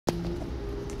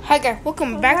Hi guys,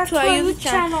 welcome back to our YouTube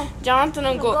channel, Jonathan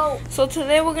and Go. So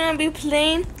today we're gonna be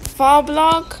playing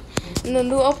Roblox and the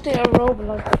new update of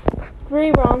Roblox.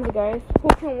 3 rounds, guys. Who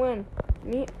can win?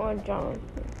 Me or Jonathan?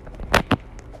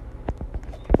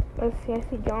 Let's see. I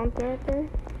see Jonathan right there.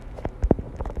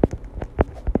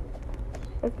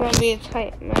 It's gonna be a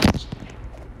tight match.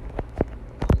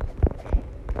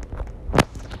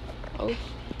 Oh,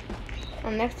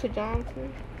 I'm next to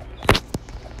Jonathan.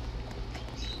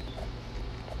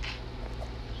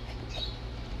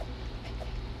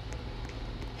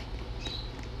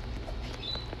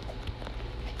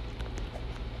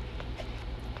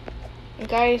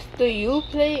 Guys, do you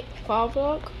play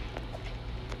Roblox?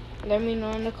 Let me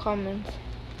know in the comments.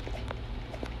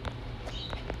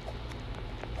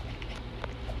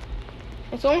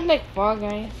 It's almost like Fall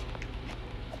Guys,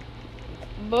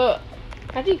 but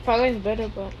I think Fall Guys is better.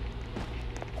 But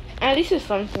at least it's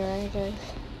something, right, guys?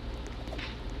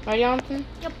 Right, Jonathan?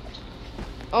 Yep.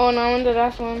 Oh no, I'm in the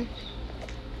last one.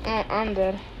 Oh, I'm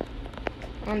dead.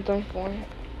 I'm done for.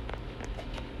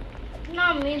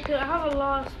 Not me, too. I have a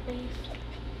lot of space.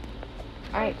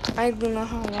 I do not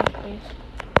have a lot of space.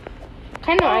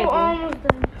 Kind of, I do. Almost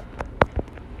done.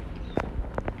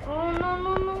 Oh,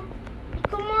 no.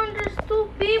 Come on, there's 2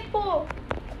 people.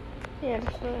 Yeah,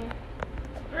 that's right.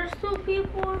 There's 2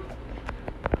 people.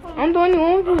 I'm the only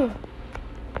one with you.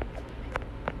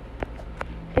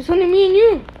 It's only me and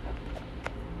you.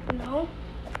 No.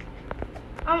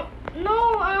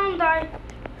 No, I don't die.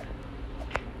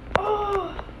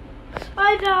 Oh,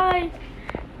 I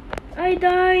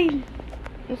died.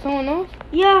 Is someone else?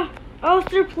 Yeah, I was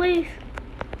 3rd place.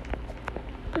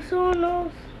 There's someone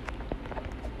else.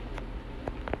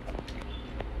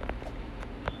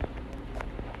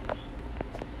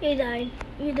 You died.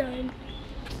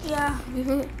 Yeah.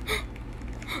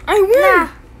 I win. Nah,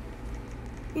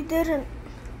 you didn't.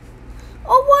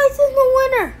 Oh, why is there no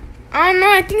winner? I don't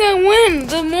know. I think I win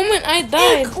the moment I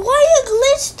died. Hey, why you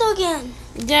glitched again?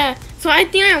 Yeah. So I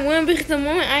think I win because the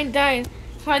moment I died.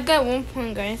 So I got 1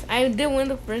 point, guys. I did win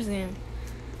the first game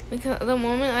because the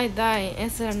moment I died,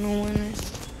 it said no winners.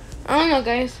 I don't know,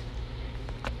 guys.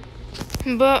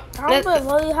 But down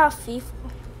below you have FIFA.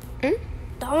 Hmm?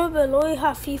 Down below you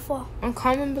have FIFA. On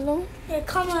comment below. Yeah,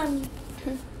 come on.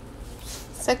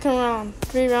 2nd round,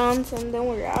 3 rounds, and then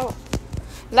we're out.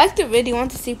 Like the video, want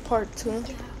to see part 2?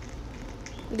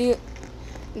 Yeah.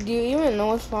 Do you even know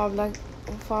what's Roblox,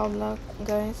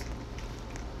 guys?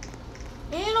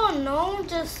 You don't know,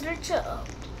 just search it up.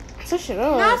 Search it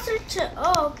up. Not search it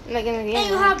up. Like in the game. And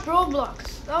you have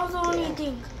Roblox. That was the only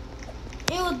thing.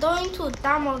 You were going to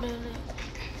download it.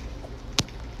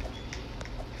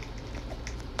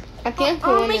 I can't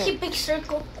I'll make a big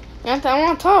circle. I'm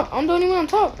on top. I'm the only one on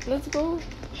top. Let's go.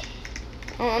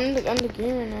 I'm the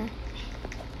game right now.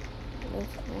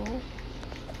 Let's go.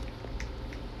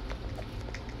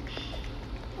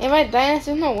 If I die and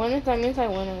there's no winners, that means I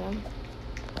win again.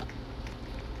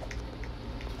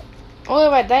 Oh,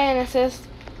 if I die and it says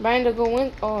Brian to go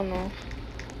win. Oh no.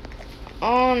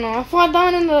 Oh no. I fall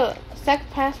down in the second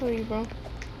pass for you, bro.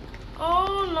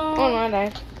 Oh no. Oh no, I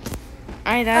died.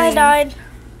 I died.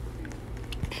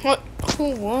 What?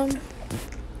 Who won?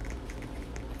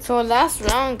 So last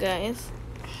round, guys.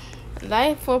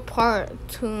 Like for part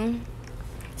 2.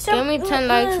 So, give me 10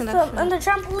 likes on that. On the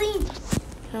trampoline.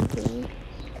 Trampoline.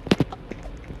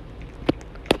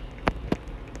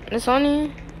 It's on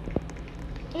you.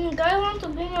 You guys want to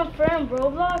bring a friend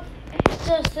Roblox?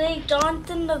 Just say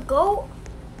Jonathan the Goat.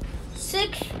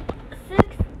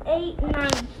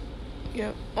 6689.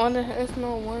 Yep. Oh, there's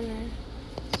no winner.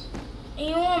 And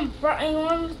you want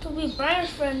to be Brian's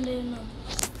friend in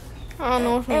I don't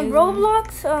know what's my and username.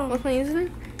 Roblox. What's my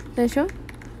username? Can I show?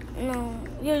 No,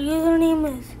 your username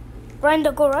is Brian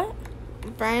the Goat, right?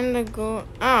 Brian the Goat.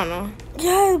 I don't know.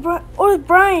 Yeah, Brian or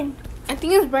Brian. I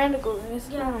think it's Brian the Goat.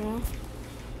 Yeah. I don't know.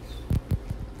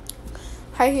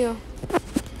 High heel.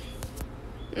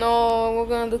 No, we're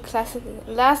gonna do classic.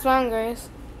 Last round, guys.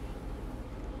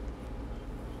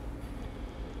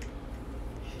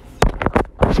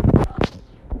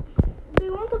 Do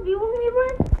you want to be with me,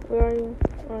 Brian? Where are you?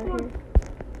 Right Come here. on.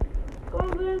 Go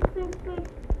over in the same place.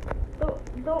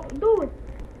 Don't do it.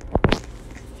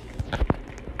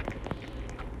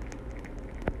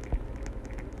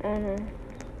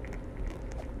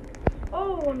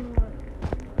 Oh no.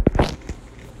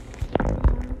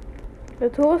 The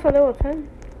 2 of us are level 10.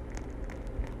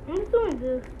 I'm just doing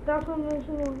this. That's what makes it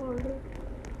more harder.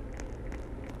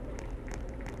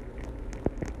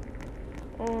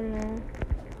 Oh no.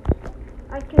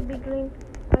 I can be green.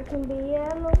 I can be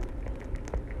yellow.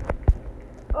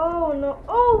 Oh no.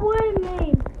 Oh, what I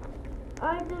made.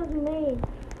 I just made.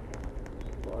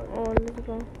 Oh, let's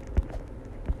go.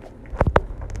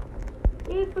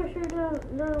 You for sure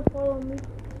don't follow me.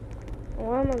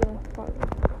 Why am I gonna follow?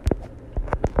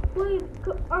 Wait,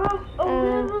 I have a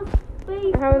little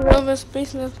space. I have a little bit of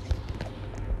space left.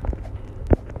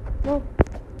 No.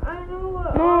 I know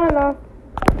what. No, I lost.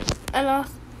 I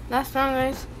lost. Last round,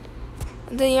 guys.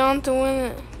 The Yon to win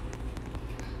it.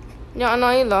 Yeah, no,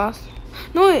 you lost.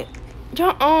 No, wait.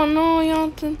 John, oh no,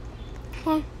 Yonton.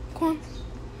 Come on, come on.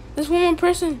 There's one more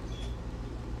person.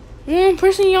 One more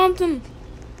person, Yonton.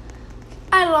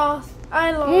 I lost.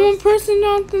 One more person,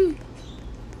 Yonton.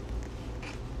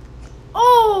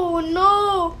 Oh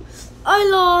no! I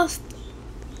lost.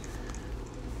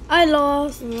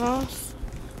 You lost.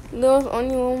 There was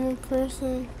only one more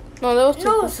person. No, there was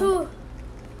two persons.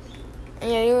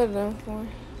 Yeah, you were done for.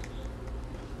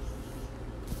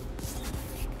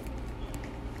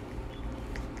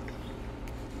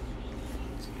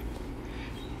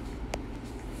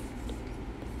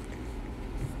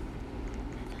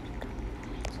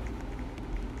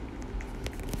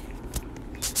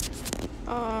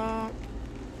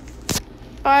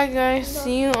 Bye guys,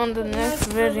 see you on the next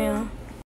video.